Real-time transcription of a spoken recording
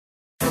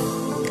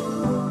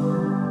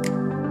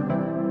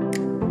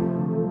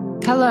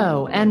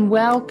Hello, and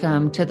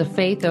welcome to the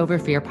Faith Over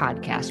Fear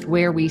podcast,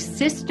 where we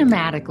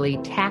systematically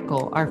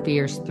tackle our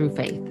fears through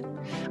faith.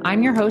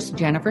 I'm your host,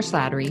 Jennifer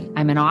Slattery.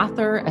 I'm an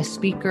author, a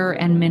speaker,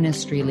 and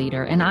ministry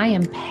leader, and I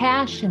am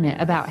passionate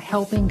about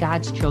helping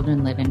God's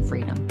children live in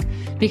freedom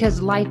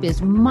because life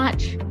is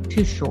much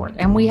too short,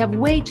 and we have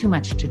way too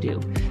much to do,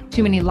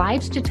 too many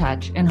lives to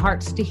touch and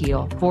hearts to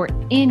heal for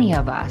any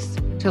of us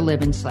to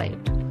live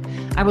enslaved.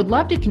 I would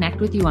love to connect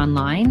with you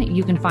online.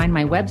 You can find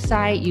my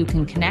website. You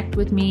can connect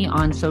with me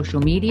on social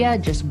media.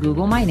 Just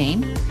Google my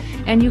name.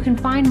 And you can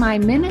find my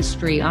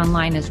ministry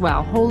online as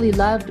well, Holy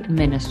Love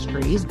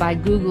Ministries, by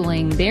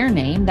Googling their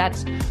name.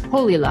 That's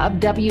Holy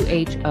Love,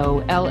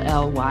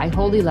 W-H-O-L-L-Y,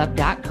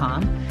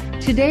 holylove.com.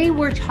 Today,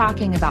 we're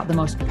talking about the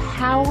most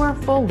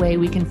powerful way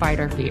we can fight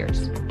our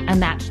fears,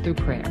 and that's through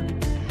prayer.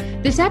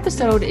 This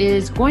episode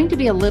is going to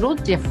be a little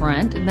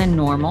different than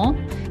normal,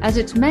 as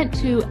it's meant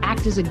to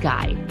act as a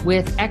guide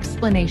with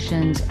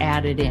explanations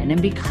added in.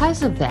 And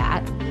because of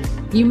that,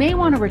 you may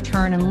want to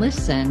return and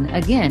listen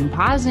again,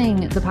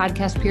 pausing the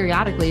podcast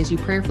periodically as you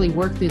prayerfully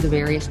work through the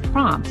various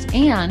prompts.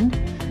 And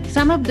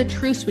some of the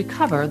truths we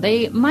cover,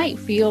 they might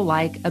feel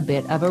like a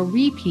bit of a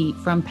repeat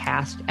from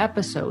past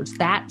episodes.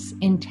 That's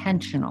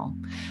intentional.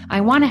 I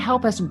want to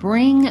help us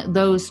bring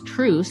those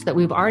truths that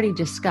we've already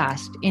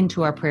discussed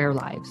into our prayer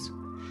lives.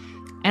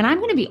 And I'm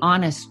going to be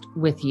honest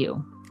with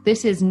you.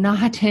 This is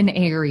not an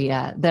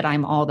area that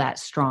I'm all that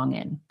strong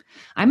in.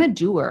 I'm a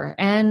doer,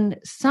 and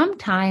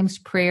sometimes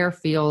prayer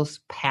feels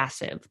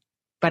passive,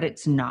 but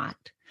it's not.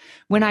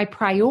 When I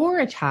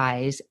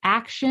prioritize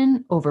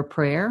action over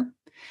prayer,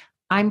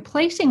 I'm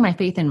placing my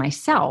faith in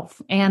myself,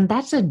 and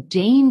that's a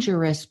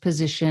dangerous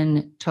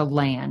position to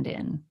land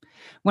in.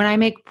 When I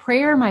make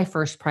prayer my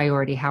first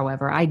priority,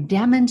 however, I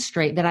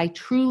demonstrate that I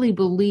truly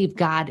believe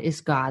God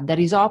is God, that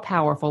He's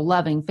all-powerful,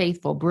 loving,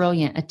 faithful,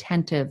 brilliant,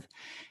 attentive,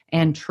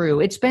 and true.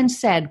 It's been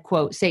said,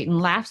 quote, Satan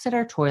laughs at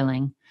our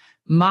toiling,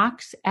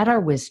 mocks at our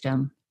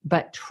wisdom,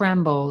 but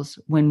trembles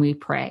when we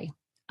pray,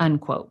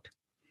 unquote.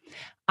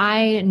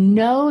 I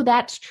know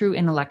that's true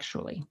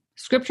intellectually.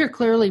 Scripture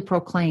clearly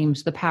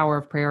proclaims the power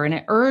of prayer, and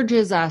it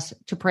urges us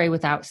to pray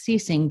without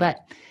ceasing, but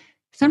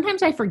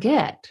sometimes I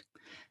forget.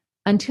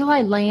 Until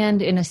I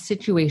land in a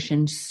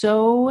situation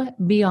so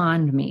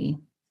beyond me,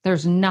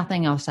 there's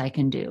nothing else I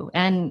can do.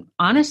 And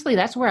honestly,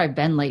 that's where I've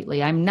been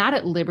lately. I'm not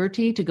at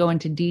liberty to go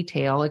into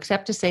detail,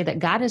 except to say that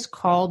God has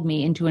called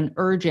me into an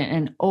urgent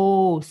and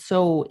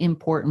so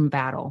important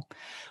battle,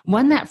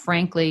 one that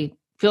frankly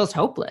feels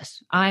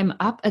hopeless. I'm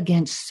up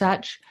against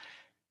such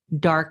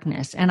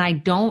darkness, and I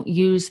don't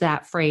use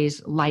that phrase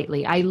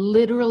lightly. I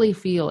literally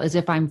feel as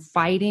if I'm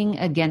fighting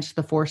against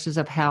the forces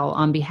of hell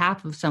on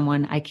behalf of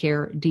someone I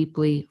care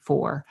deeply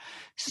for,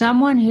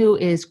 someone who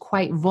is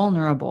quite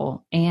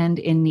vulnerable and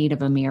in need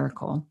of a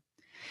miracle.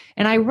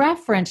 And I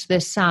referenced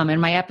this some in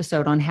my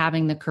episode on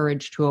having the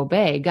courage to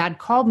obey. God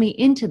called me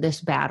into this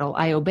battle.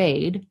 I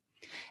obeyed,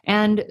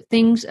 and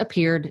things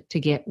appeared to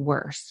get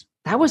worse.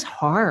 That was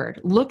hard.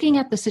 Looking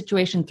at the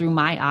situation through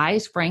my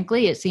eyes,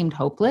 frankly, it seemed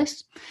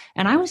hopeless,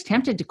 and I was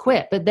tempted to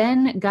quit. But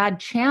then God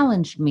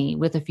challenged me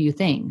with a few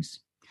things.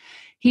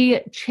 He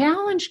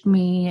challenged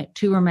me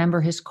to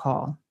remember His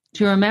call,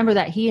 to remember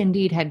that He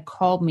indeed had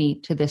called me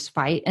to this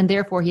fight, and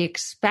therefore He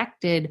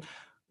expected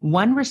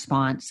one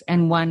response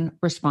and one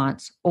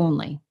response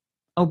only,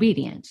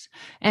 obedience.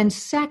 And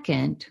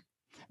second,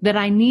 that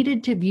I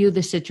needed to view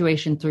the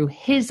situation through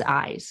His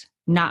eyes,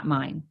 not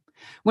mine.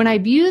 When I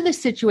view the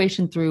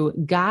situation through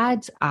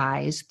God's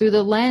eyes, through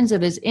the lens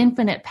of His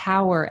infinite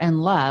power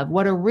and love,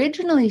 what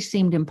originally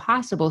seemed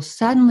impossible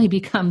suddenly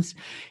becomes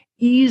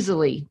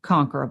easily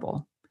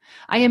conquerable.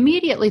 I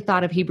immediately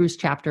thought of Hebrews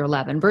chapter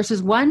 11,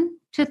 verses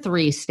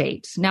 1-3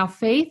 states, "Now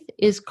faith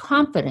is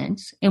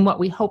confidence in what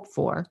we hope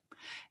for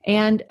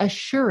and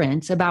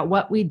assurance about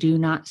what we do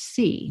not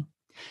see.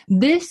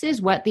 This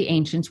is what the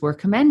ancients were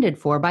commended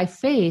for. By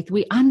faith,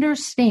 we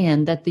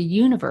understand that the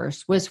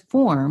universe was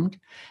formed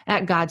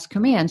at God's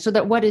command, so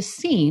that what is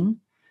seen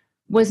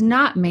was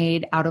not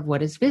made out of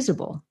what is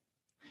visible."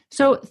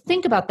 So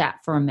think about that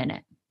for a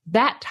minute.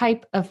 That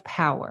type of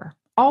power,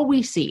 all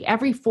we see,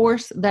 every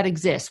force that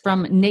exists,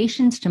 from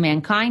nations to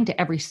mankind to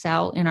every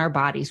cell in our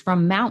bodies,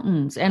 from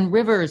mountains and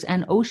rivers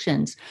and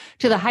oceans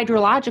to the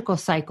hydrological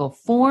cycle,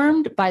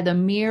 formed by the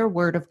mere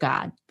word of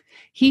God.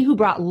 He who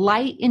brought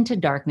light into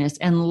darkness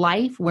and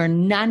life where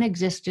none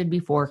existed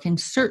before can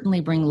certainly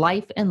bring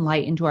life and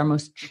light into our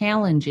most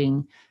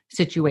challenging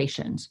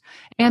situations.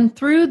 And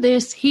through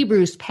this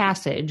Hebrews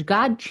passage,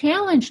 God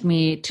challenged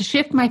me to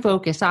shift my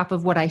focus off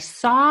of what I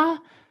saw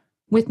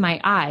with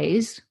my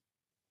eyes,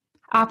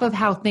 off of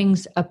how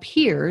things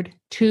appeared,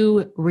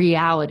 to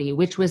reality,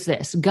 which was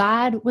this: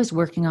 God was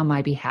working on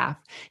my behalf.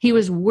 He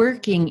was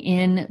working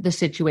in the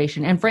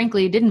situation. And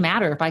frankly, it didn't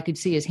matter if I could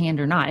see His hand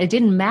or not. It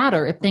didn't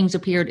matter if things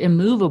appeared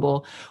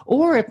immovable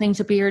or if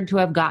things appeared to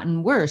have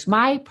gotten worse.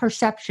 My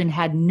perception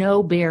had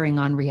no bearing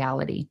on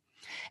reality.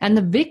 And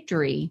the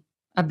victory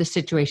of the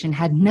situation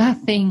had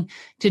nothing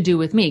to do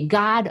with me.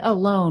 God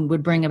alone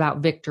would bring about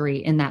victory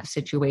in that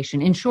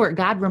situation. In short,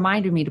 God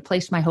reminded me to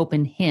place my hope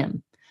in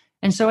Him,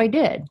 And so I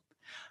did.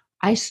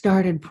 I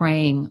started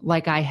praying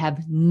like I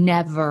have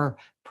never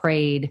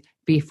prayed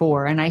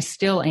before, and I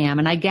still am.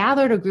 And I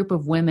gathered a group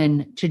of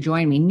women to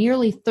join me,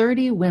 nearly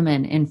 30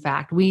 women, in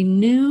fact. We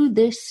knew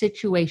this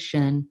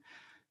situation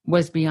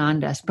was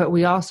beyond us, but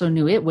we also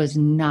knew it was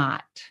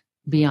not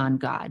beyond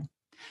God.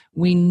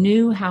 We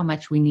knew how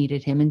much we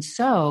needed him. And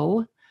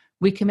so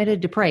we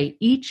committed to pray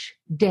each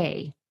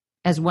day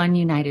as one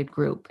united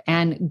group.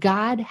 And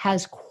God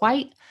has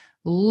quite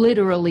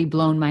literally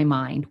blown my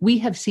mind. We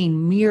have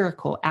seen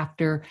miracle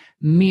after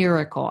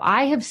miracle.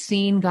 I have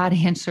seen God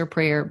answer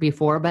prayer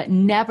before, but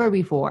never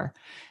before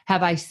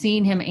have I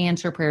seen him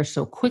answer prayer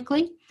so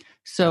quickly,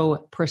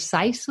 so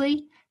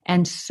precisely,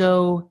 and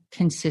so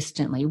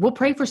consistently. We'll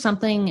pray for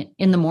something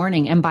in the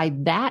morning, and by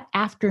that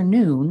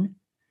afternoon,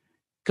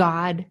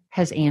 God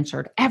has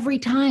answered every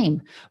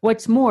time.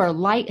 What's more,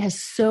 light has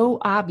so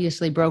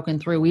obviously broken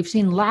through. We've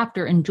seen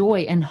laughter and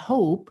joy and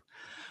hope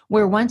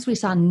where once we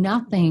saw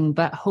nothing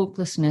but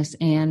hopelessness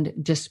and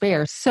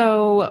despair.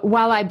 So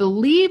while I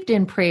believed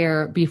in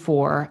prayer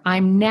before,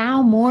 I'm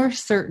now more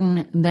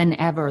certain than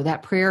ever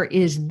that prayer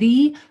is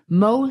the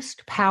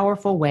most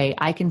powerful way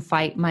I can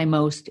fight my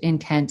most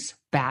intense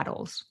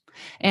battles.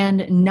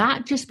 And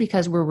not just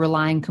because we're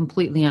relying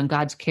completely on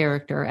God's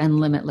character and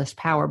limitless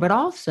power, but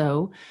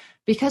also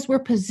because we're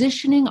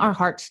positioning our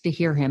hearts to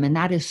hear him. And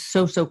that is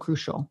so, so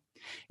crucial.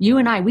 You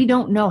and I, we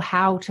don't know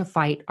how to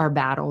fight our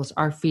battles,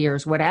 our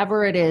fears,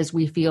 whatever it is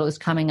we feel is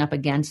coming up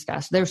against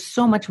us. There's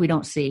so much we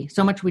don't see,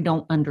 so much we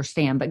don't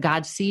understand, but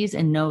God sees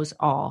and knows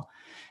all.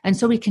 And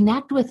so we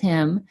connect with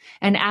him.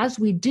 And as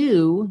we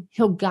do,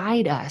 he'll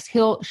guide us.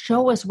 He'll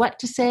show us what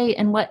to say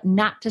and what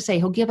not to say.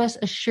 He'll give us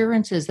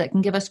assurances that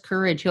can give us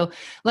courage. He'll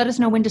let us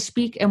know when to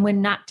speak and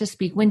when not to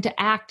speak, when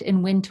to act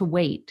and when to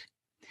wait.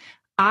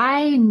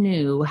 I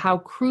knew how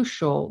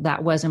crucial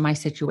that was in my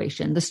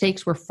situation. The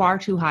stakes were far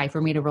too high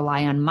for me to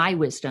rely on my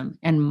wisdom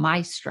and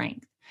my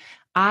strength.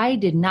 I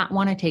did not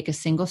want to take a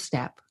single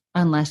step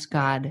unless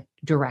God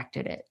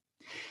directed it.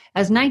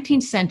 As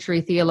 19th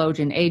century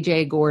theologian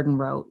A.J. Gordon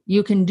wrote,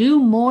 you can do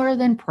more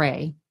than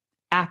pray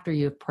after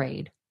you've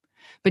prayed,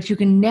 but you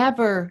can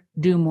never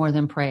do more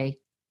than pray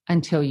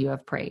until you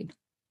have prayed.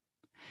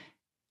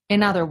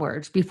 In other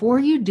words, before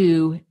you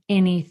do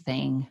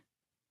anything,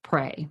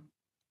 pray.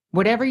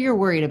 Whatever you're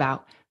worried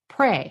about,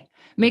 pray.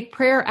 Make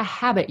prayer a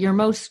habit, your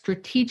most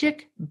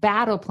strategic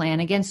battle plan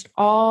against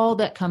all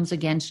that comes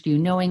against you,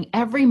 knowing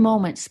every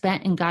moment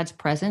spent in God's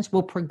presence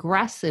will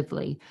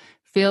progressively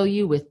fill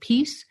you with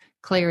peace,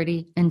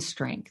 clarity, and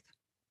strength.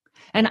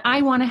 And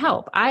I want to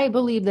help. I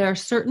believe there are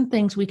certain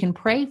things we can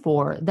pray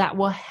for that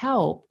will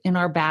help in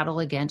our battle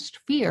against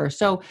fear.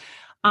 So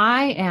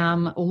I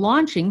am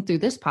launching through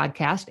this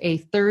podcast a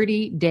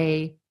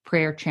 30-day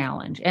prayer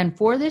challenge. And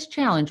for this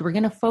challenge, we're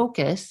going to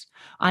focus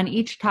on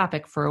each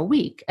topic for a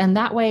week. And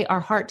that way our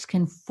hearts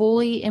can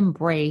fully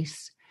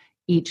embrace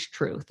each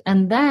truth.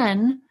 And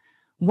then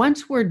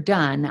once we're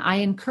done, I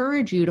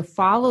encourage you to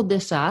follow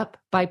this up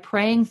by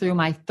praying through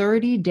my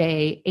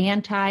 30-day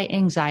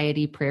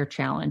anti-anxiety prayer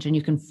challenge. And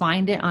you can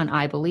find it on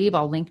I Believe.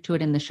 I'll link to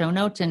it in the show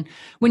notes. And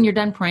when you're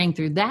done praying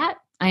through that,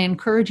 I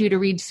encourage you to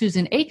read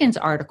Susan Aiken's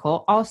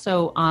article,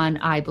 also on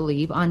I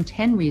Believe, on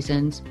 10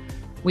 reasons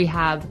we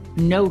have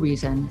no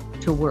reason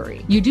to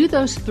worry. You do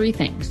those 3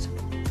 things.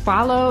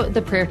 Follow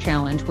the prayer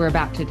challenge we're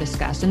about to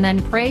discuss, and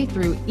then pray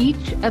through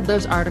each of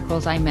those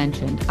articles I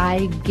mentioned.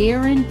 I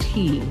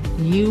guarantee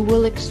you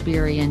will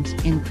experience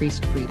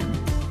increased freedom.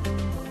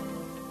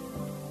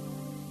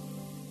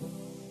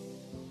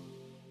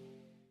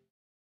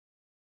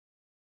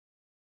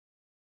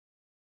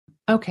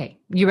 Okay,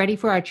 you ready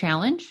for our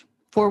challenge?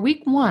 For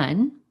week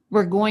 1,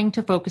 we're going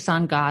to focus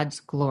on God's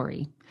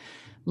glory.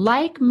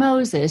 Like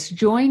Moses,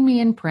 join me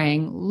in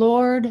praying,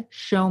 Lord,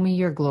 show me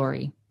your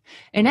glory.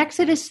 In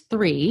Exodus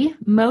 3,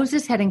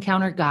 Moses had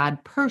encountered God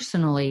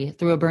personally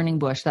through a burning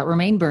bush that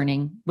remained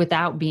burning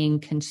without being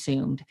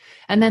consumed.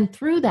 And then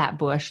through that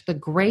bush, the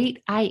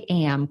great I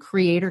Am,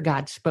 Creator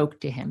God,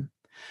 spoke to him.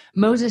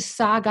 Moses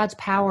saw God's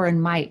power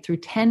and might through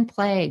 10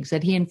 plagues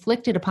that he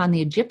inflicted upon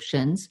the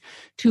Egyptians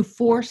to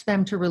force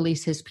them to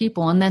release his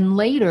people. And then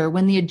later,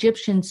 when the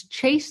Egyptians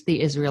chased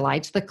the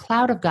Israelites, the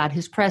cloud of God,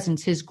 his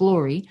presence, his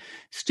glory,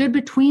 stood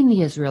between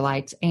the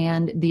Israelites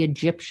and the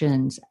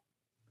Egyptians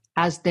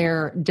as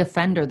their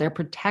defender, their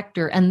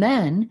protector. And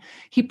then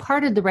he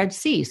parted the Red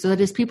Sea so that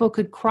his people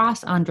could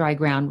cross on dry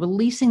ground,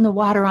 releasing the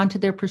water onto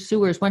their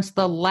pursuers once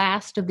the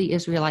last of the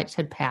Israelites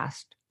had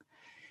passed.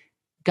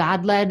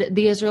 God led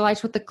the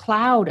Israelites with the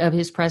cloud of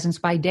his presence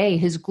by day,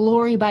 his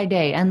glory by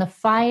day, and the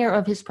fire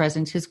of his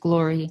presence, his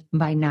glory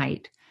by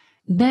night.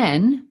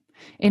 Then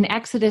in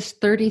Exodus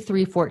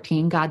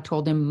 33:14, God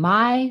told him,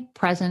 my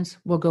presence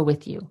will go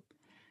with you,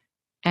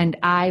 and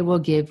I will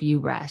give you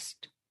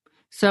rest.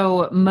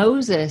 So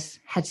Moses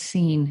had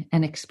seen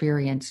and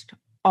experienced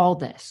all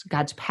this,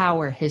 God's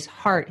power, his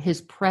heart,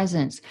 his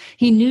presence.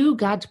 He knew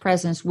God's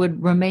presence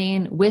would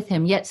remain with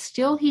him, yet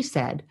still he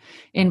said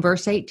in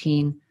verse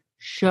 18,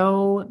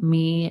 show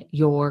me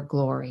your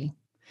glory.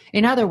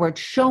 In other words,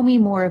 show me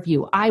more of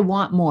you. I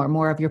want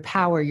more of your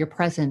power, your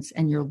presence,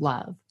 and your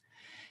love.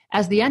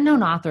 As the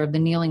unknown author of The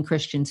Kneeling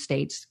Christian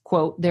states,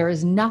 quote, there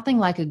is nothing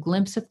like a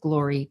glimpse of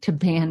glory to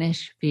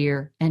banish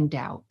fear and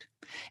doubt.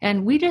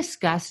 And we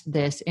discussed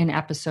this in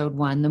episode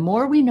 1. The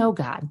more we know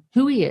God,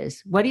 who he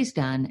is, what he's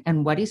done,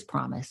 and what he's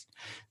promised,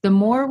 the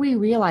more we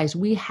realize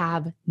we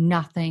have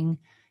nothing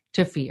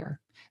to fear.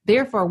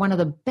 Therefore, one of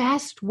the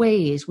best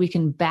ways we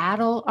can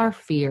battle our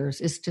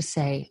fears is to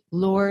say,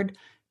 Lord,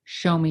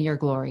 show me your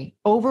glory.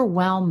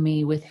 Overwhelm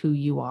me with who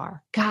you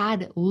are.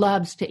 God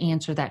loves to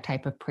answer that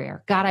type of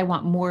prayer. God, I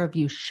want more of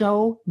you.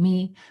 Show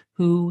me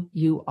who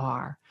you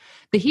are.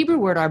 The Hebrew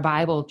word our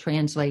Bible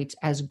translates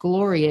as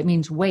glory. It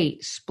means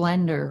weight,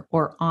 splendor,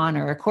 or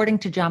honor. According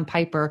to John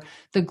Piper,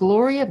 the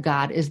glory of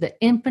God is the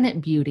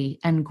infinite beauty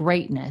and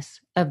greatness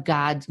of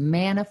God's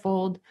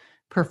manifold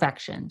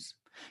perfections.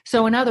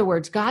 So in other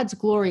words, God's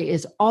glory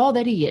is all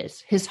that he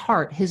is, his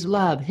heart, his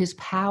love, his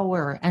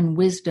power and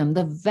wisdom,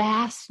 the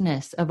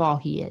vastness of all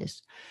he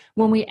is.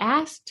 When we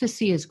ask to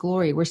see his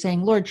glory, we're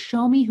saying, Lord,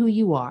 show me who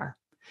you are.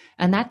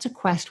 And that's a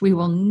quest we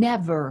will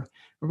never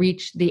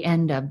reach the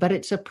end of, but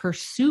it's a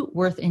pursuit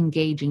worth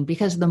engaging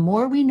because the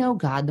more we know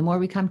God, the more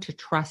we come to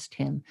trust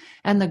him.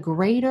 And the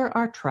greater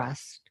our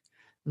trust,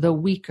 the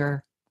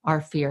weaker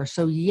our fear.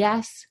 So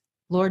yes,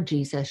 Lord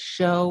Jesus,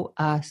 show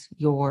us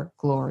your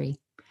glory.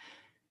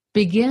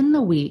 Begin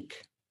the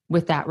week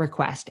with that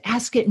request.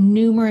 Ask it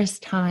numerous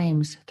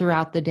times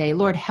throughout the day.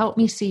 Lord, help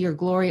me see your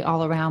glory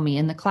all around me,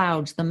 in the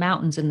clouds, the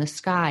mountains, in the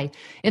sky,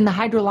 in the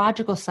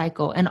hydrological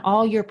cycle, and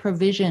all your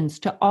provisions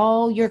to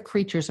all your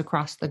creatures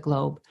across the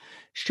globe.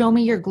 Show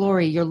me your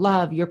glory, your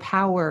love, your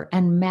power,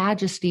 and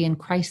majesty in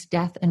Christ's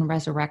death and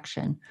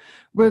resurrection.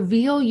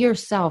 Reveal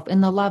yourself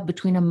in the love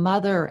between a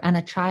mother and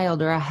a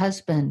child, or a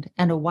husband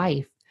and a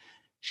wife.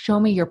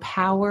 Show me your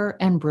power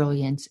and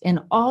brilliance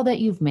in all that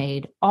you've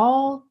made,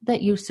 all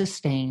that you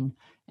sustain,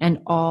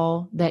 and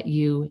all that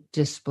you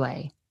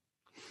display.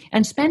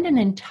 And spend an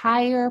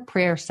entire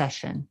prayer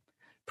session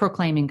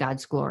proclaiming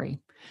God's glory.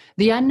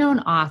 The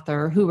unknown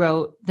author who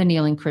wrote The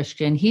Kneeling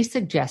Christian, he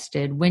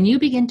suggested when you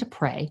begin to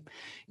pray,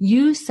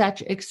 use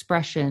such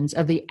expressions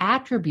of the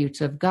attributes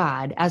of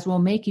God as will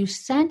make you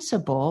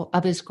sensible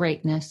of his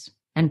greatness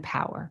and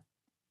power.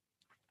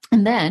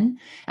 And then,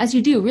 as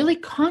you do, really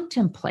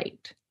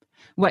contemplate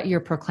what you're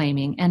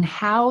proclaiming and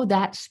how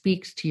that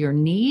speaks to your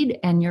need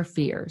and your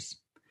fears.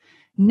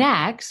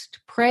 Next,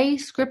 pray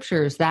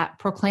scriptures that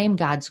proclaim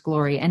God's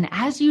glory. And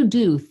as you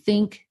do,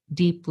 think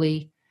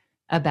deeply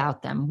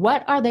about them.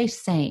 What are they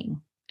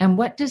saying? And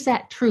what does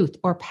that truth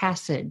or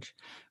passage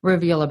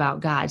reveal about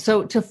God?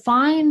 So to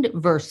find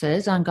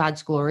verses on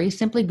God's glory,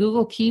 simply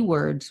Google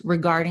keywords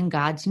regarding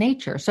God's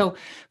nature. So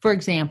for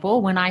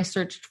example, when I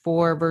searched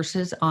for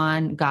verses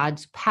on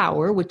God's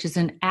power, which is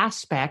an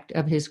aspect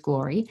of his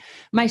glory,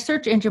 my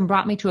search engine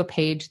brought me to a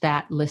page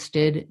that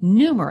listed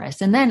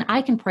numerous. And then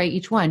I can pray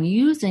each one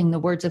using the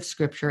words of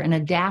scripture and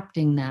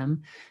adapting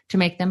them to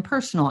make them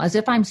personal, as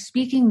if I'm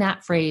speaking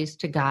that phrase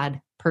to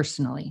God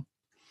personally.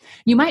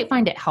 You might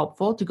find it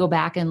helpful to go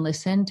back and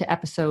listen to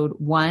episode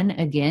 1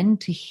 again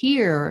to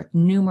hear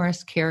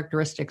numerous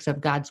characteristics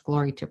of God's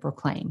glory to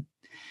proclaim.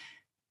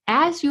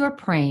 As you're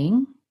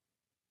praying,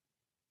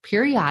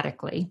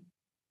 periodically,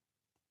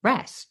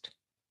 rest.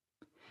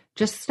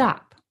 Just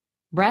stop.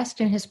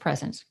 Rest in his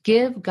presence.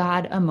 Give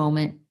God a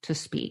moment to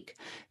speak,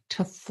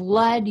 to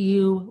flood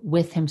you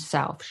with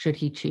himself, should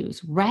he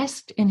choose.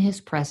 Rest in his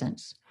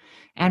presence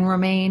and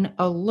remain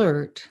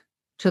alert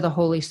to the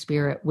Holy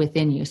Spirit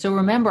within you. So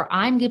remember,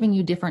 I'm giving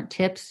you different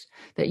tips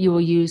that you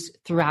will use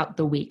throughout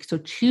the week. So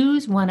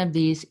choose one of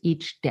these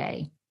each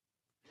day.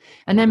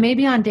 And then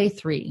maybe on day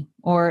 3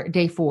 or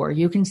day 4,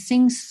 you can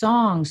sing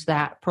songs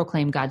that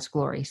proclaim God's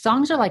glory.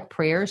 Songs are like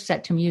prayers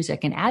set to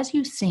music. And as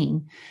you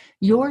sing,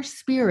 your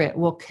spirit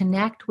will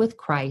connect with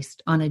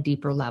Christ on a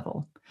deeper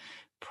level.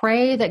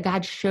 Pray that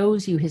God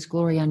shows you his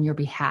glory on your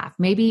behalf.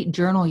 Maybe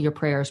journal your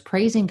prayers,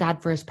 praising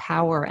God for his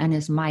power and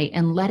his might,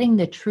 and letting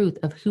the truth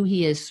of who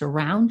he is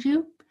surround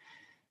you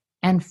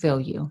and fill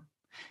you.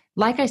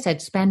 Like I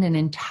said, spend an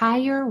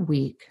entire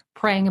week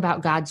praying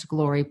about God's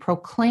glory,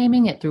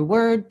 proclaiming it through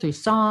word, through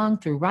song,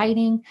 through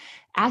writing,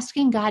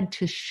 asking God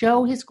to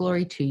show his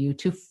glory to you,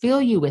 to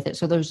fill you with it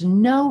so there's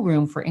no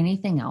room for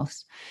anything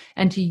else,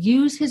 and to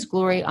use his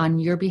glory on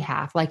your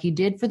behalf like he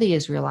did for the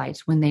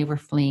Israelites when they were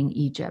fleeing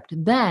Egypt.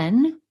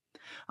 Then,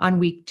 on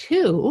week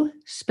 2,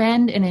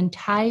 spend an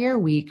entire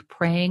week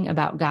praying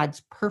about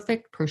God's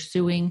perfect,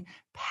 pursuing,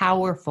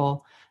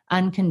 powerful,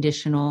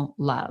 unconditional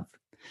love.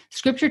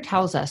 Scripture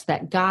tells us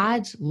that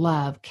God's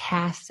love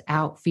casts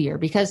out fear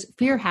because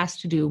fear has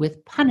to do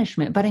with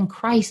punishment. But in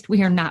Christ,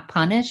 we are not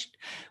punished.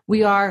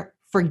 We are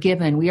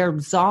forgiven. We are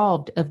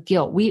absolved of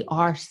guilt. We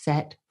are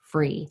set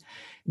free.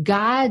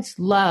 God's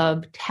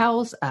love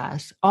tells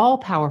us,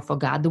 all-powerful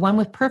God, the one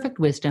with perfect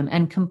wisdom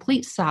and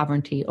complete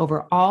sovereignty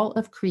over all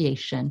of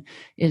creation,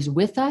 is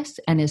with us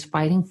and is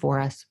fighting for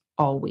us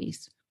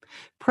always.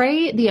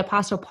 Pray the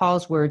Apostle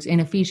Paul's words in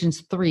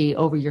Ephesians 3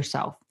 over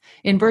yourself.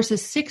 In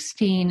verses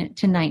 16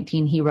 to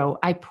 19, he wrote,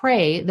 I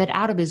pray that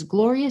out of his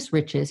glorious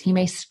riches he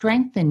may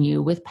strengthen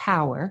you with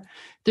power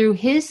through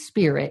his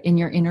Spirit in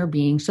your inner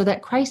being, so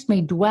that Christ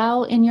may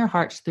dwell in your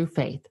hearts through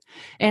faith.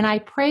 And I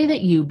pray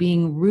that you,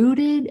 being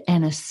rooted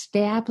and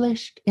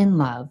established in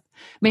love,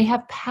 may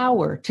have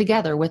power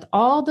together with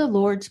all the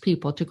Lord's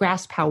people to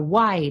grasp how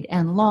wide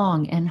and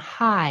long and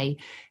high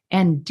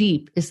and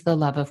deep is the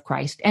love of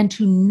Christ, and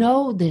to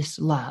know this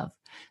love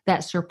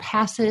that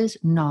surpasses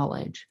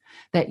knowledge,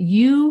 that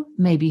you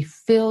may be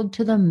filled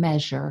to the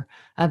measure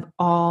of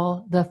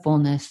all the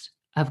fullness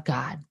of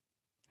God.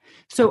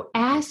 So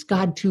ask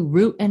God to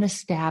root and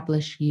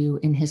establish you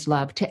in his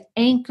love, to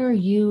anchor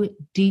you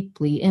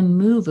deeply,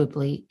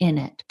 immovably in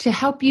it, to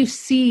help you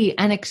see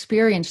and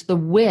experience the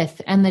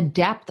width and the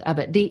depth of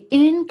it, the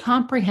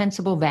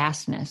incomprehensible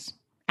vastness.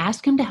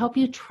 Ask him to help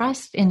you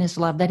trust in his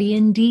love, that he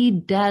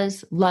indeed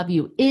does love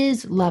you,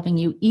 is loving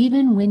you,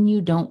 even when you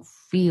don't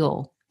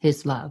feel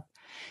his love.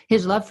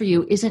 His love for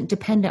you isn't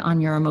dependent on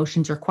your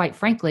emotions or, quite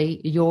frankly,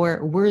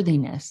 your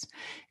worthiness.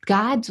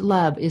 God's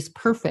love is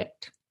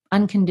perfect,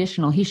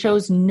 unconditional. He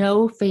shows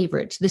no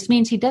favorites. This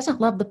means he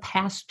doesn't love the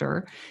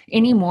pastor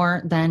any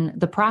more than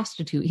the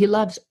prostitute. He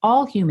loves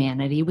all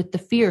humanity with the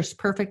fierce,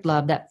 perfect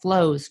love that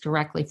flows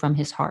directly from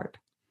his heart.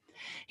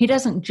 He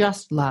doesn't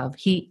just love,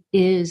 he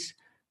is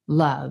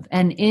love.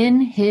 And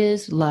in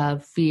his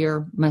love,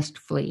 fear must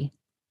flee.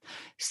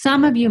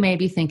 Some of you may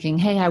be thinking,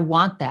 hey, I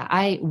want that.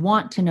 I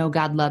want to know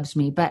God loves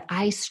me, but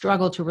I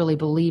struggle to really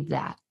believe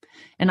that.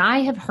 And I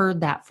have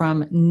heard that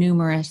from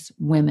numerous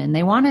women.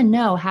 They want to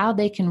know how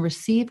they can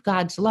receive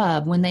God's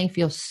love when they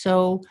feel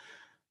so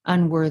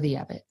unworthy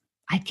of it.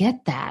 I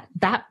get that.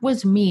 That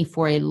was me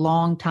for a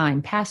long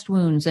time. Past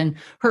wounds and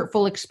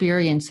hurtful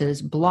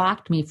experiences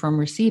blocked me from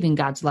receiving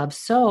God's love.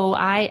 So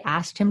I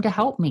asked him to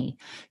help me,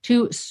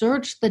 to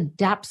search the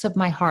depths of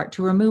my heart,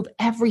 to remove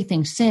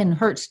everything, sin,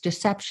 hurts,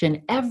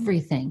 deception,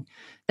 everything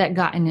that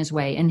got in his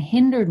way and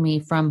hindered me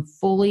from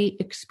fully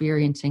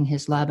experiencing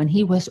his love. And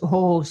he was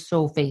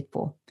so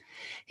faithful.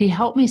 He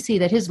helped me see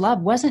that his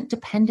love wasn't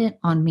dependent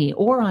on me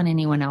or on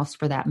anyone else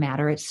for that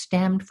matter. It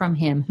stemmed from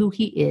him, who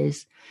he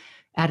is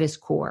at his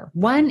core.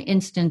 One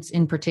instance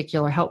in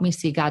particular helped me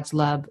see God's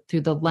love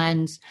through the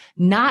lens,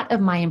 not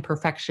of my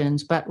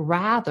imperfections, but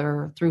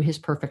rather through his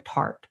perfect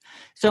heart.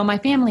 So my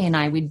family and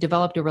I, we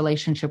developed a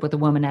relationship with a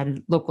woman at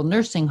a local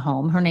nursing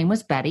home. Her name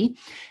was Betty,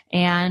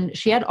 and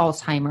she had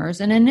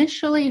Alzheimer's. And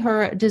initially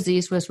her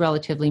disease was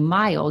relatively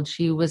mild.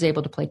 She was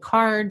able to play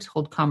cards,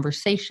 hold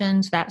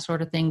conversations, that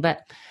sort of thing.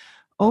 But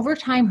over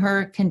time,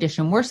 her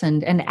condition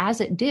worsened. And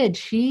as it did,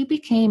 she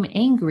became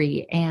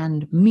angry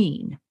and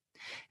mean.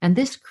 And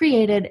this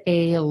created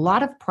a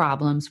lot of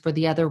problems for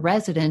the other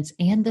residents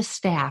and the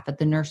staff at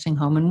the nursing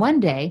home. And one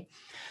day,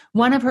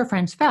 one of her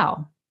friends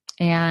fell.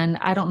 And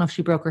I don't know if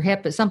she broke her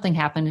hip, but something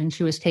happened and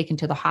she was taken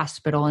to the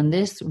hospital. And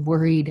this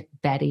worried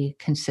Betty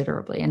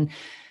considerably. And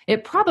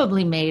it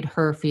probably made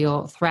her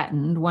feel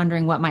threatened,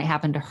 wondering what might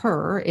happen to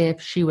her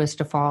if she was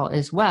to fall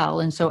as well.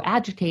 And so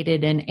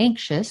agitated and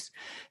anxious,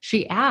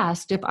 she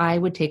asked if I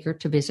would take her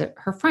to visit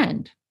her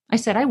friend. I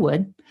said I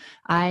would.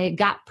 I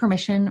got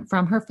permission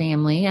from her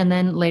family. And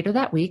then later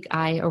that week,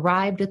 I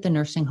arrived at the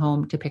nursing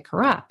home to pick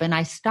her up. And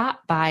I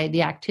stopped by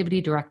the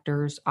activity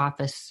director's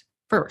office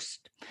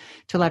first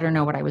to let her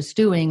know what I was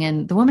doing.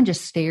 And the woman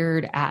just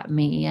stared at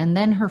me. And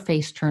then her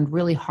face turned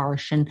really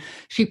harsh. And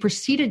she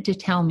proceeded to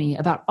tell me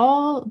about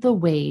all the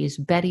ways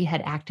Betty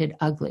had acted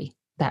ugly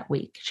that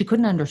week. She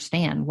couldn't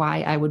understand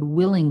why I would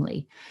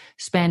willingly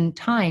spend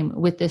time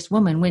with this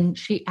woman when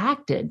she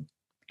acted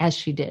as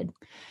she did.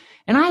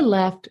 And I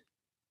left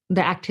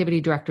the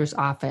activity director's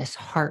office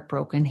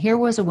heartbroken. Here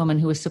was a woman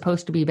who was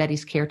supposed to be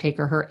Betty's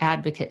caretaker, her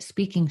advocate,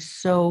 speaking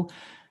so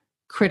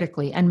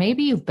critically. And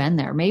maybe you've been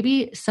there.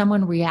 Maybe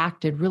someone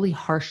reacted really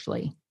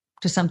harshly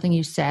to something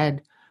you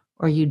said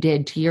or you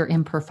did, to your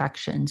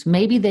imperfections.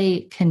 Maybe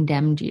they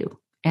condemned you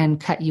and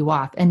cut you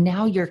off. And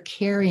now you're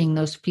carrying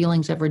those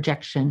feelings of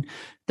rejection,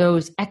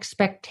 those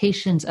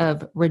expectations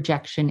of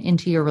rejection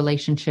into your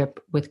relationship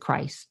with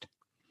Christ.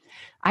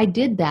 I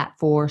did that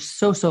for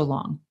so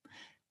long,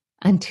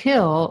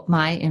 until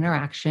my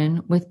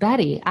interaction with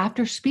Betty.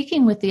 After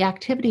speaking with the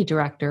activity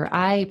director,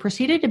 I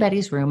proceeded to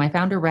Betty's room. I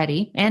found her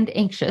ready and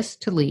anxious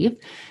to leave.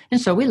 And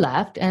so we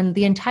left. And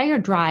the entire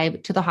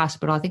drive to the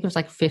hospital, I think it was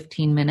like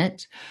 15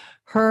 minutes,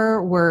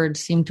 her words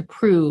seemed to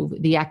prove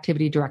the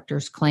activity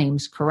director's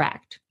claims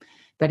correct.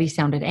 Betty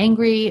sounded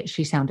angry.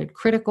 She sounded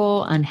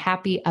critical,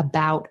 unhappy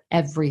about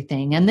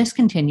everything. And this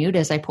continued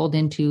as I pulled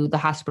into the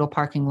hospital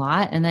parking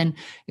lot and then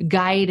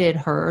guided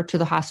her to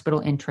the hospital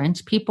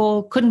entrance.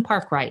 People couldn't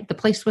park right. The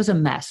place was a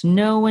mess.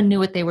 No one knew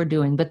what they were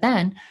doing. But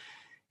then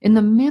in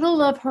the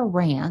middle of her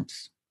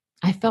rants,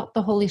 I felt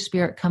the Holy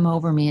Spirit come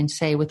over me and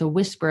say with a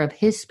whisper of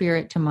his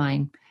spirit to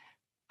mine,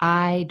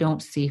 I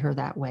don't see her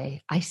that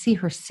way. I see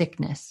her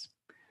sickness,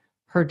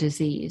 her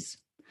disease.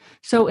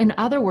 So in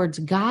other words,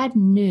 God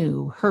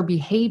knew her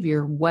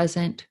behavior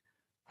wasn't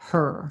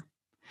her.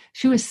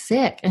 She was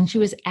sick and she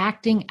was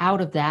acting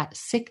out of that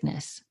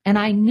sickness. And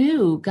I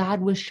knew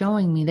God was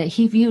showing me that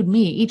he viewed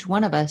me, each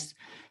one of us,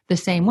 the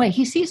same way.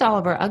 He sees all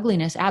of our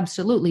ugliness,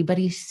 absolutely, but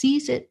he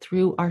sees it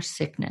through our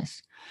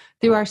sickness,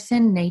 through our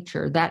sin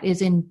nature that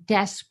is in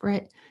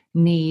desperate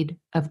need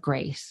of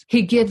grace.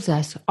 He gives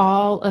us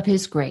all of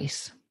his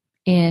grace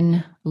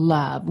in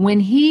love. When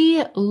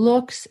he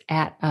looks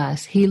at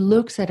us, he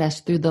looks at us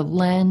through the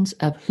lens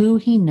of who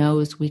he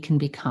knows we can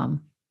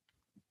become.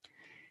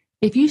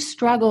 If you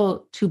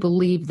struggle to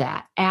believe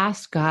that,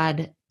 ask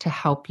God to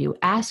help you.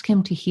 Ask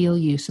him to heal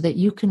you so that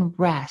you can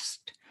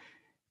rest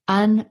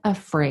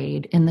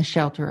unafraid in the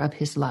shelter of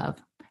his love.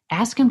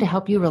 Ask him to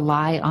help you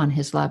rely on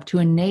his love, to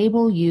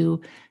enable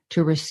you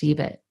to receive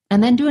it.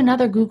 And then do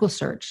another Google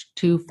search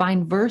to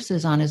find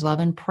verses on his love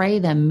and pray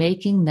them,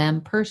 making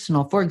them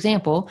personal. For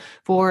example,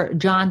 for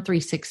John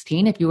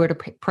 3:16, if you were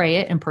to pray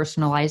it and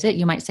personalize it,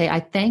 you might say, I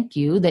thank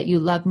you that you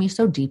love me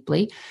so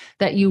deeply,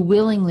 that you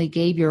willingly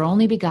gave your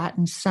only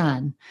begotten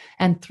Son,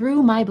 and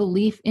through my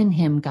belief in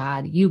him,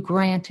 God, you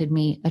granted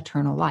me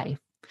eternal life.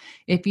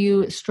 If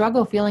you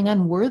struggle feeling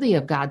unworthy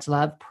of God's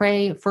love,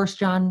 pray 1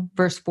 John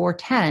verse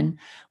 4:10,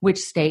 which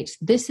states,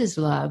 this is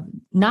love,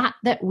 not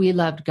that we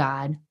loved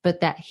God,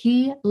 but that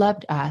he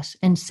loved us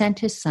and sent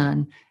his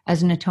Son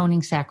as an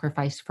atoning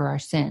sacrifice for our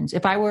sins.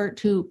 If I were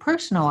to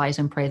personalize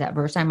and pray that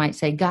verse, I might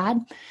say, God,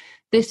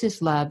 this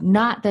is love,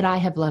 not that I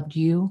have loved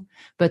you,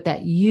 but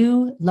that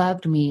you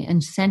loved me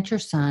and sent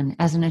your Son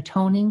as an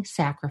atoning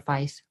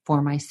sacrifice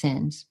for my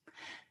sins.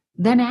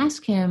 Then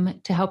ask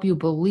him to help you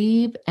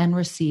believe and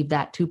receive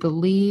that, to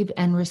believe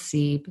and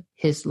receive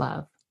his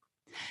love.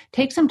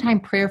 Take some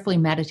time prayerfully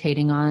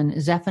meditating on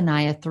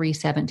Zephaniah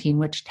 3:17,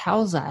 which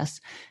tells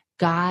us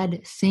God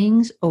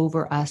sings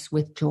over us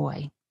with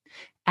joy.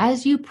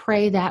 As you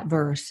pray that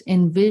verse,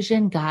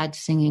 envision God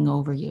singing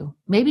over you.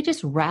 Maybe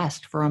just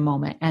rest for a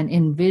moment and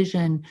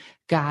envision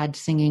God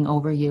singing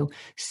over you,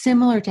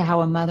 similar to how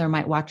a mother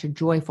might watch a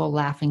joyful,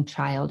 laughing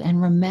child.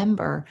 And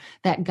remember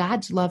that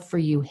God's love for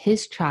you,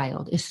 his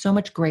child, is so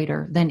much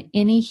greater than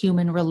any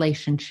human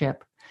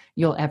relationship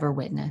you'll ever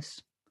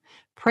witness.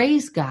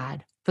 Praise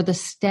God for the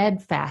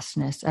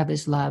steadfastness of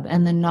his love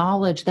and the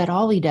knowledge that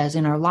all he does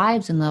in our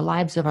lives and the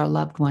lives of our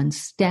loved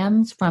ones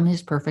stems from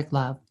his perfect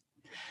love.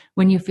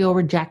 When you feel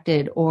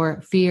rejected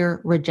or fear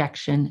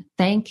rejection,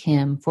 thank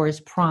him for his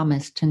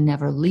promise to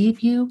never leave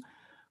you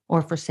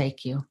or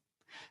forsake you.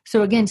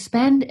 So again,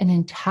 spend an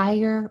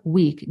entire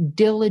week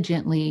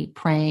diligently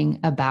praying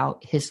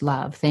about his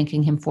love,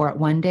 thanking him for it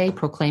one day,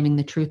 proclaiming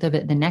the truth of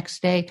it the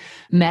next day,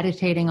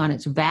 meditating on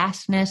its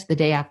vastness the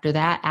day after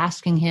that,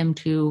 asking him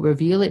to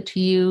reveal it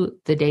to you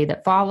the day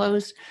that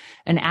follows,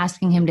 and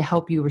asking him to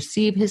help you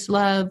receive his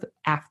love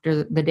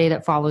after the day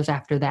that follows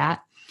after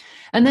that.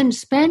 And then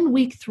spend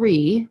week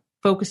 3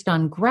 focused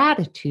on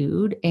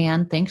gratitude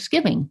and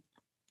thanksgiving.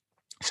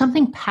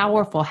 Something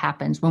powerful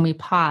happens when we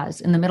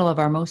pause in the middle of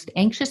our most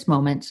anxious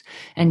moments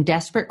and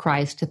desperate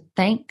cries to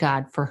thank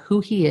God for who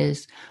he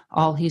is,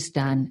 all he's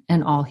done,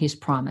 and all he's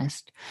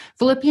promised.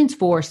 Philippians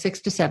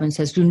 4:6-7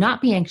 says, do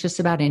not be anxious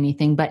about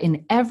anything, but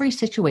in every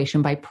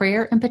situation by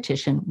prayer and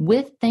petition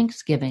with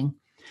thanksgiving,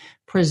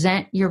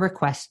 present your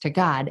requests to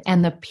God,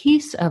 and the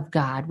peace of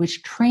God,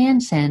 which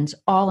transcends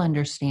all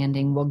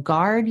understanding, will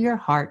guard your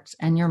hearts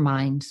and your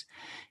minds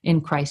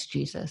in Christ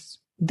Jesus.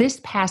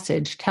 This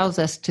passage tells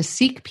us to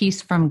seek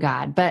peace from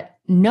God, but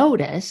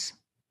notice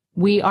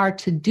we are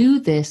to do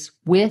this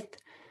with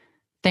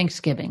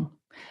thanksgiving.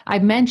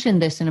 I've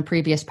mentioned this in a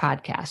previous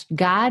podcast.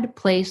 God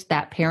placed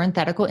that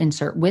parenthetical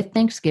insert with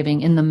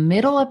thanksgiving in the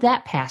middle of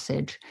that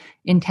passage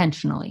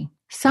intentionally.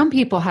 Some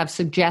people have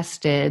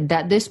suggested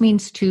that this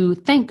means to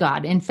thank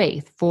God in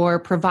faith for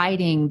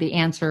providing the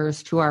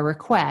answers to our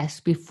requests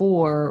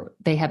before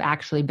they have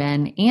actually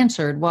been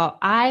answered. Well,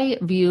 I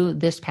view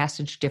this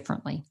passage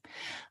differently.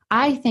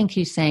 I think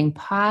he's saying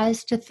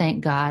pause to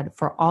thank God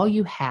for all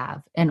you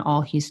have and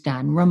all he's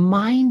done.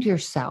 Remind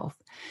yourself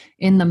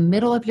in the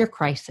middle of your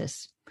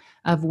crisis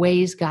of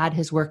ways God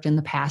has worked in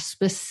the past,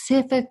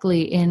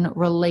 specifically in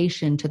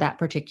relation to that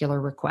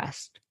particular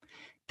request.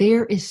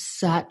 There is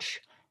such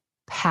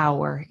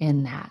power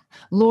in that.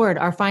 Lord,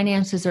 our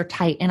finances are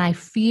tight and I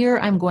fear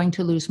I'm going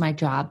to lose my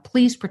job.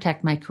 Please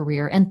protect my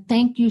career. And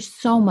thank you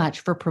so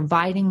much for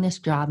providing this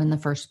job in the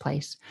first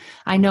place.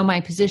 I know my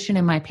position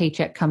and my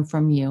paycheck come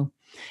from you.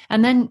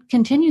 And then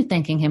continue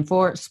thanking him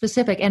for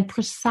specific and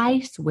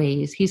precise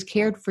ways he's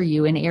cared for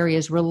you in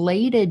areas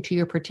related to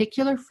your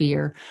particular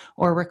fear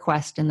or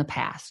request in the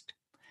past.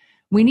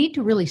 We need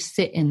to really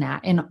sit in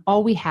that, in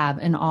all we have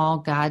and all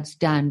God's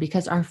done,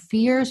 because our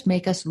fears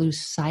make us lose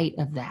sight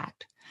of that.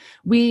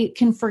 We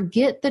can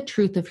forget the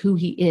truth of who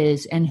he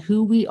is and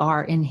who we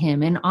are in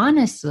him. And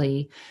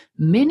honestly,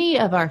 many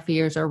of our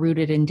fears are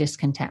rooted in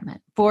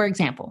discontentment. For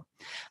example,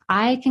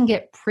 I can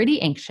get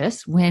pretty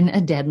anxious when a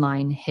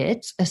deadline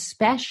hits,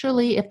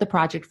 especially if the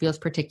project feels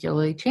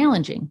particularly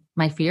challenging.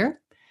 My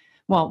fear?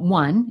 Well,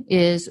 one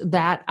is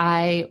that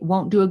I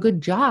won't do a good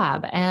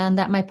job and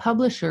that my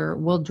publisher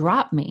will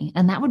drop me.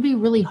 And that would be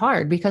really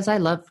hard because I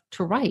love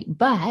to write.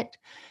 But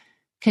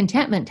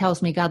Contentment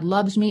tells me God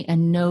loves me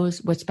and knows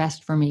what's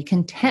best for me.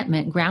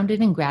 Contentment,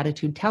 grounded in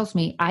gratitude, tells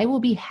me I will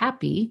be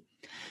happy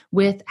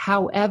with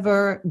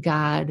however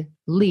God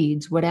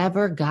leads,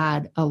 whatever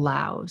God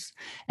allows.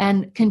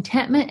 And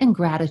contentment and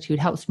gratitude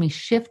helps me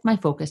shift my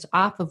focus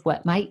off of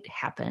what might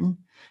happen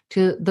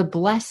to the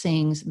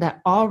blessings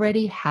that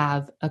already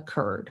have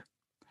occurred.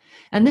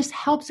 And this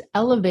helps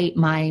elevate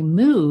my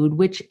mood,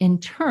 which in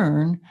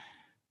turn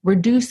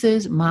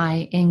reduces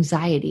my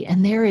anxiety.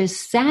 And there is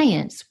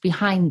science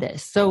behind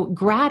this. So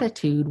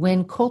gratitude,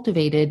 when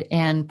cultivated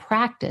and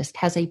practiced,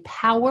 has a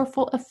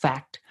powerful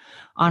effect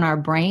on our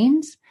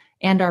brains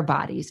and our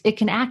bodies. It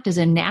can act as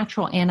a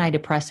natural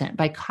antidepressant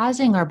by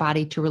causing our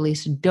body to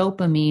release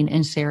dopamine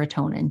and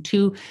serotonin,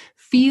 two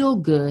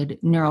feel-good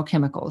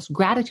neurochemicals.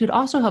 Gratitude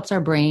also helps our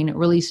brain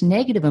release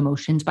negative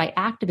emotions by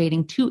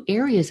activating two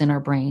areas in our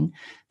brain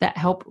that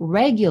help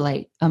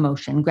regulate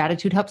emotion.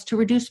 Gratitude helps to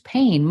reduce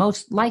pain,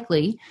 most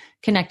likely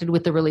connected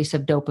with the release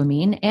of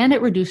dopamine, and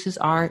it reduces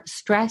our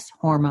stress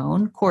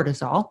hormone,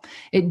 cortisol.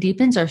 It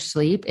deepens our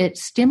sleep. It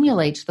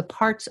stimulates the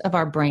parts of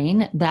our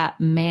brain that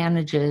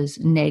manages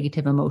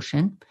negative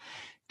emotion.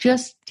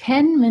 Just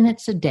 10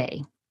 minutes a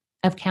day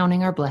of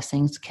counting our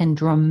blessings can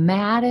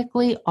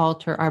dramatically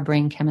alter our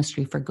brain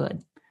chemistry for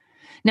good.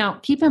 Now,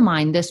 keep in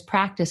mind, this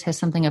practice has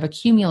something of a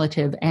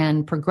cumulative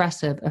and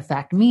progressive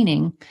effect,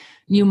 meaning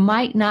you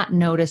might not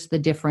notice the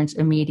difference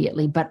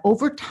immediately, but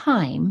over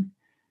time,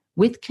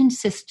 with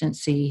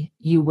consistency,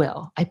 you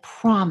will. I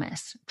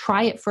promise.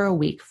 Try it for a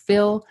week.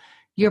 Fill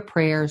your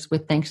prayers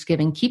with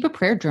thanksgiving. Keep a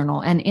prayer journal,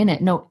 and in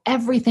it, note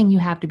everything you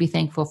have to be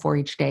thankful for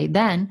each day.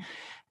 Then,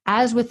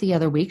 as with the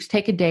other weeks,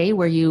 take a day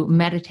where you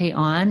meditate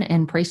on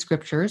and pray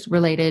scriptures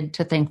related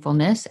to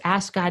thankfulness.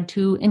 Ask God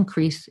to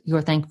increase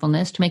your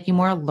thankfulness, to make you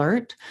more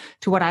alert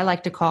to what I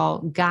like to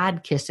call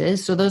God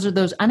kisses. So those are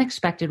those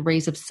unexpected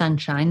rays of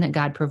sunshine that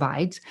God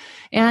provides.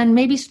 And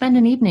maybe spend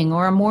an evening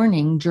or a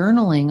morning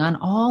journaling on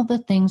all the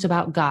things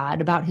about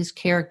God, about his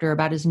character,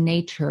 about his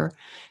nature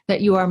that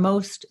you are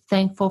most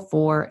thankful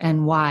for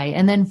and why.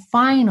 And then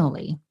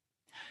finally,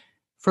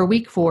 for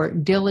week 4,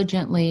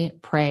 diligently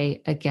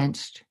pray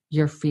against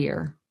your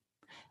fear.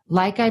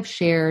 Like I've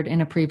shared in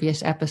a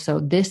previous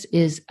episode, this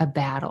is a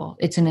battle.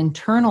 It's an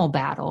internal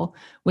battle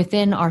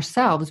within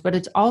ourselves, but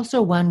it's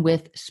also one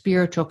with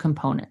spiritual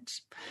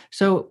components.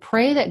 So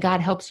pray that God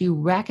helps you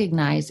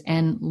recognize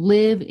and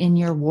live in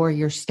your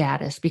warrior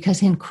status,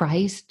 because in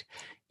Christ,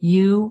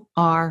 you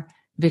are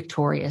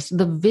victorious.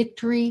 The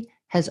victory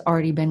has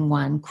already been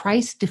won.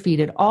 Christ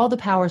defeated all the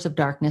powers of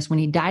darkness when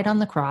he died on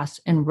the cross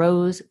and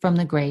rose from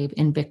the grave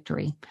in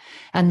victory.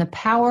 And the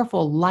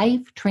powerful,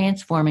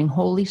 life-transforming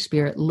Holy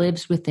Spirit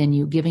lives within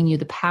you, giving you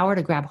the power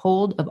to grab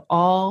hold of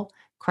all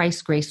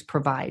Christ's grace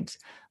provides: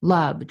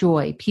 love,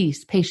 joy,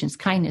 peace, patience,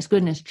 kindness,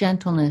 goodness,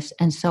 gentleness,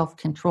 and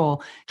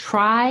self-control.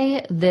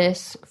 Try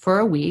this for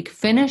a week.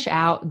 Finish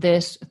out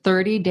this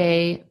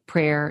 30-day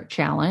prayer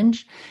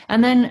challenge,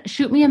 and then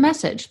shoot me a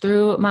message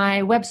through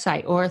my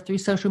website or through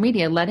social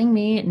media, letting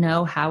me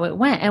know how it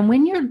went. And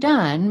when you're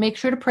done, make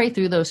sure to pray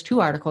through those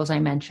 2 articles I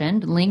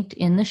mentioned, linked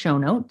in the show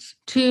notes.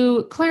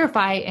 To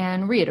clarify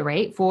and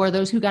reiterate, for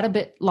those who got a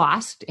bit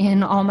lost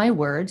in all my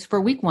words, for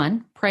week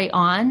 1, pray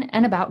on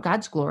and about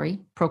God's glory,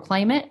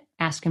 proclaim it,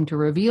 ask him to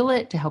reveal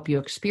it, to help you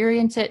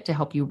experience it, to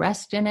help you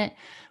rest in it.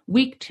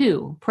 Week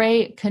 2,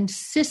 pray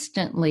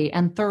consistently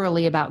and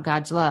thoroughly about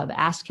God's love.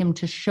 Ask him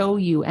to show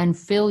you and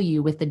fill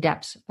you with the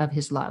depths of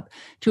his love,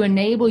 to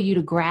enable you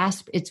to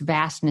grasp its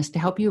vastness, to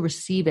help you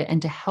receive it,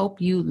 and to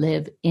help you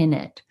live in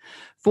it.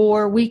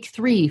 For week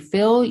 3,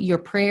 fill your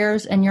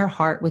prayers and your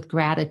heart with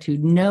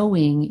gratitude,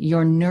 knowing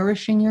you're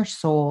nourishing your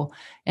soul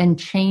and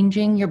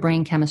changing your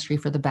brain chemistry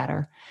for the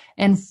better.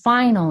 And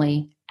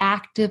finally,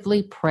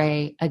 actively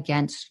pray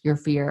against your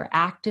fear,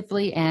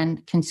 actively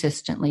and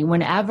consistently.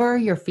 Whenever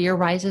your fear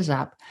rises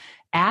up,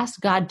 ask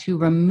God to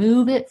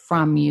remove it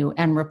from you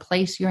and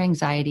replace your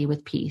anxiety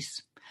with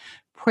peace.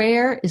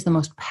 Prayer is the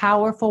most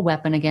powerful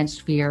weapon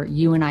against fear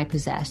you and I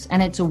possess,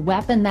 and it's a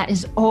weapon that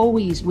is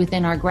always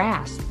within our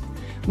grasp.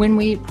 When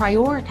we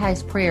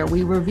prioritize prayer,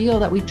 we reveal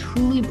that we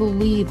truly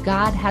believe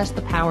God has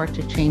the power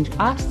to change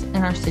us and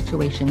our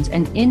situations,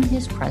 and in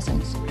his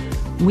presence,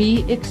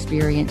 we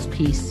experience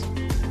peace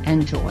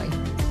and joy.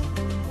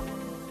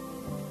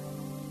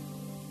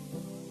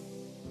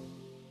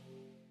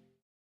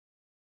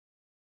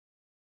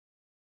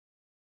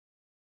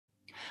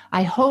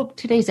 I hope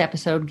today's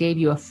episode gave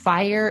you a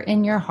fire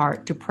in your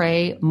heart to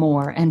pray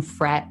more and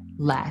fret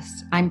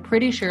less. I'm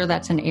pretty sure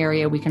that's an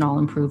area we can all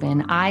improve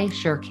in. I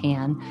sure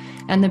can.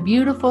 And the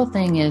beautiful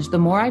thing is, the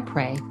more I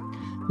pray,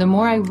 the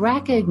more I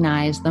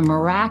recognize the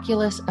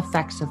miraculous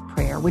effects of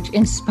prayer, which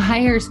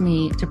inspires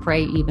me to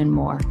pray even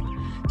more.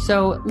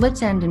 So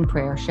let's end in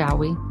prayer, shall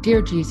we?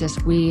 Dear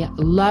Jesus, we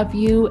love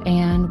you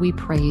and we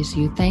praise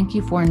you. Thank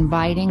you for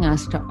inviting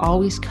us to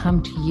always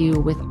come to you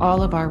with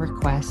all of our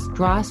requests.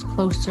 Draw us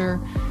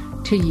closer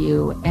to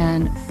you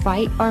and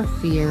fight our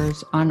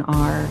fears on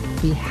our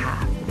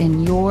behalf.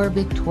 In your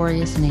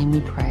victorious name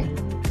we pray.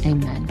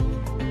 Amen.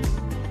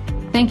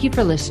 Thank you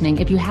for listening.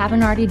 If you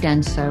haven't already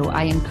done so,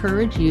 I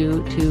encourage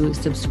you to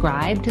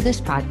subscribe to this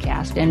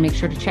podcast and make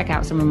sure to check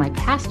out some of my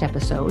past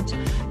episodes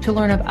to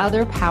learn of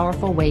other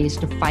powerful ways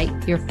to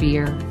fight your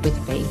fear with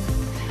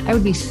faith. I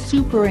would be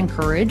super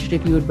encouraged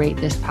if you would rate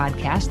this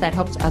podcast. That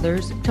helps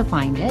others to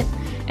find it.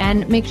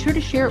 And make sure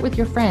to share it with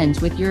your friends,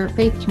 with your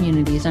faith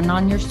communities, and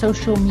on your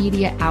social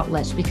media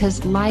outlets,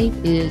 because life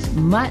is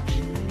much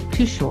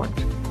too short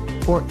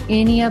for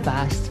any of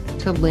us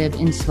to live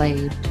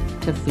enslaved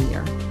to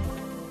fear.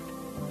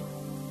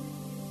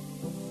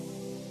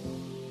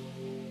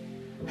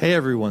 Hey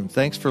everyone,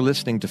 thanks for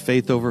listening to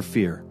Faith Over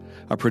Fear,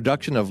 a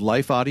production of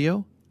Life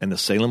Audio and the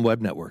Salem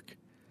Web Network.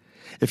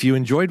 If you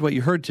enjoyed what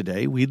you heard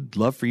today, we'd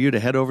love for you to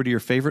head over to your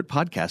favorite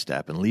podcast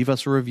app and leave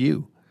us a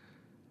review.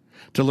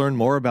 To learn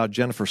more about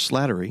Jennifer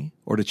Slattery,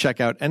 or to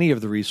check out any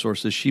of the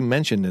resources she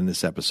mentioned in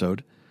this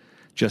episode,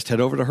 just head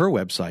over to her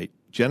website,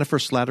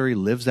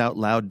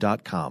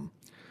 jenniferslatterylivesoutloud.com,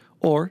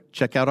 or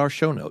check out our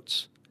show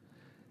notes.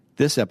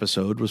 This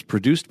episode was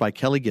produced by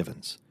Kelly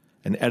Givens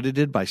and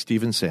edited by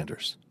Stephen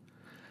Sanders.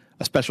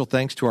 A special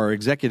thanks to our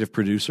executive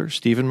producer,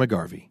 Stephen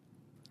McGarvey.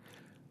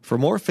 For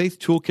more Faith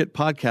Toolkit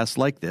podcasts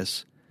like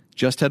this,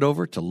 just head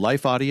over to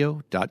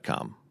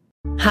lifeaudio.com.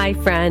 Hi,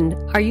 friend.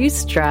 Are you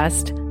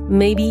stressed?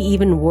 Maybe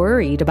even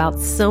worried about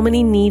so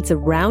many needs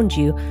around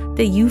you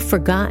that you've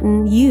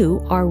forgotten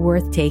you are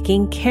worth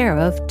taking care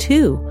of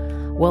too?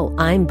 Well,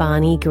 I'm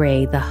Bonnie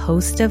Gray, the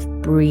host of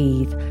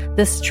Breathe,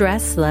 the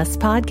Stress Less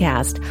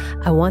podcast.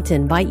 I want to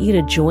invite you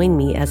to join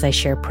me as I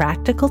share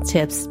practical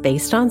tips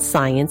based on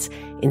science,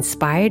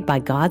 inspired by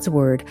God's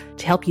Word,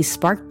 to help you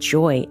spark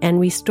joy and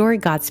restore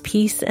God's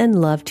peace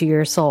and love to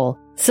your soul.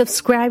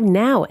 Subscribe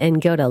now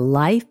and go to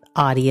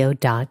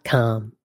lifeaudio.com.